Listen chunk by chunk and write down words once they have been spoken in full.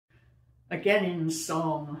Again, in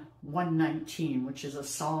Psalm 119, which is a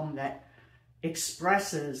psalm that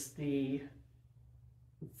expresses the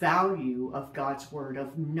value of God's word,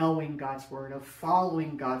 of knowing God's word, of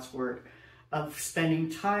following God's word, of spending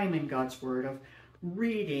time in God's word, of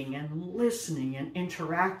reading and listening and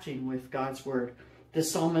interacting with God's word. The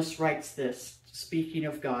psalmist writes this, speaking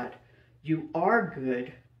of God: "You are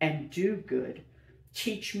good and do good.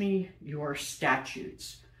 Teach me your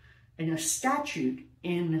statutes." And a statute,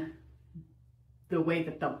 in the way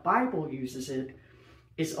that the Bible uses it,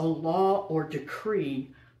 is a law or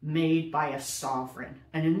decree made by a sovereign.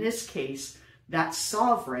 And in this case, that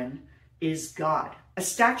sovereign is God. A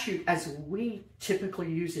statute, as we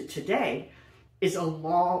typically use it today, is a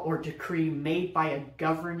law or decree made by a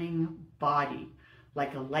governing body,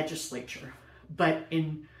 like a legislature. But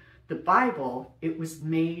in the Bible, it was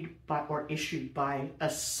made by or issued by a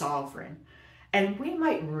sovereign. And we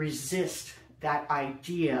might resist that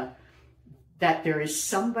idea that there is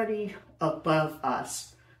somebody above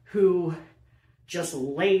us who just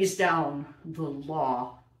lays down the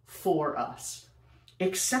law for us,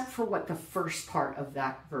 except for what the first part of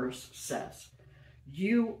that verse says.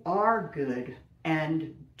 You are good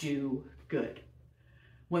and do good.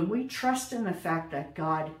 When we trust in the fact that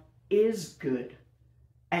God is good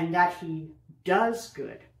and that he does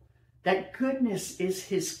good, that goodness is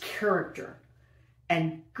his character,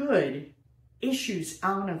 and good issues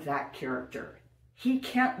out of that character. He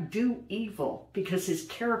can't do evil because his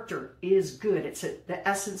character is good. It's the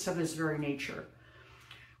essence of his very nature.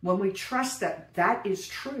 When we trust that that is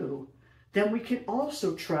true, then we can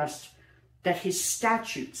also trust that his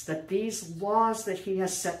statutes, that these laws that he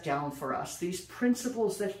has set down for us, these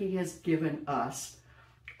principles that he has given us,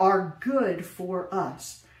 are good for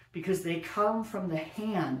us because they come from the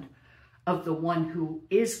hand of the one who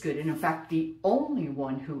is good, and in fact, the only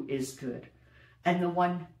one who is good, and the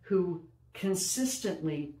one who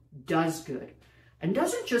consistently does good, and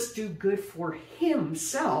doesn't just do good for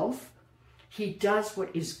himself, he does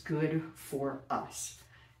what is good for us.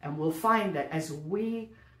 And we'll find that as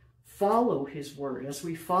we follow his word, as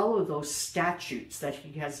we follow those statutes that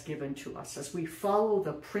he has given to us, as we follow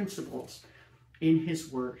the principles in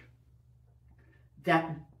his word,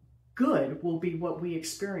 that good will be what we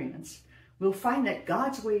experience. We'll find that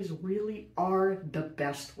God's ways really are the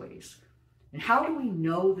best ways. And how do we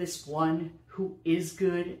know this one who is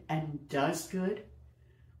good and does good?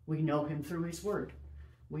 We know him through his word.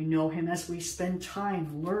 We know him as we spend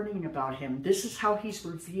time learning about him. This is how he's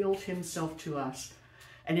revealed himself to us.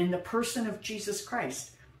 And in the person of Jesus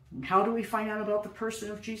Christ. And how do we find out about the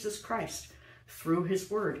person of Jesus Christ? Through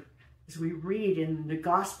his word. As we read in the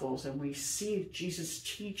Gospels and we see Jesus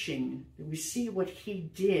teaching, we see what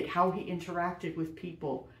he did, how he interacted with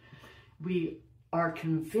people, we are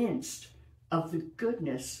convinced of the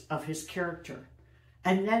goodness of his character.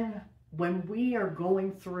 And then when we are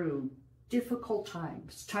going through difficult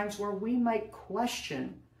times, times where we might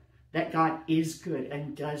question that God is good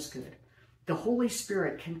and does good, the Holy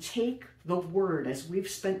Spirit can take the word as we've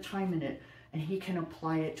spent time in it, and he can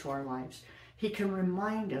apply it to our lives. He can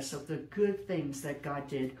remind us of the good things that God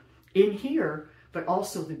did in here, but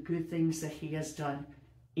also the good things that he has done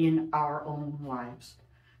in our own lives.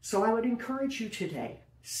 So I would encourage you today,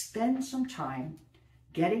 spend some time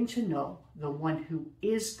getting to know the one who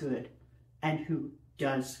is good and who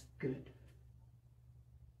does good.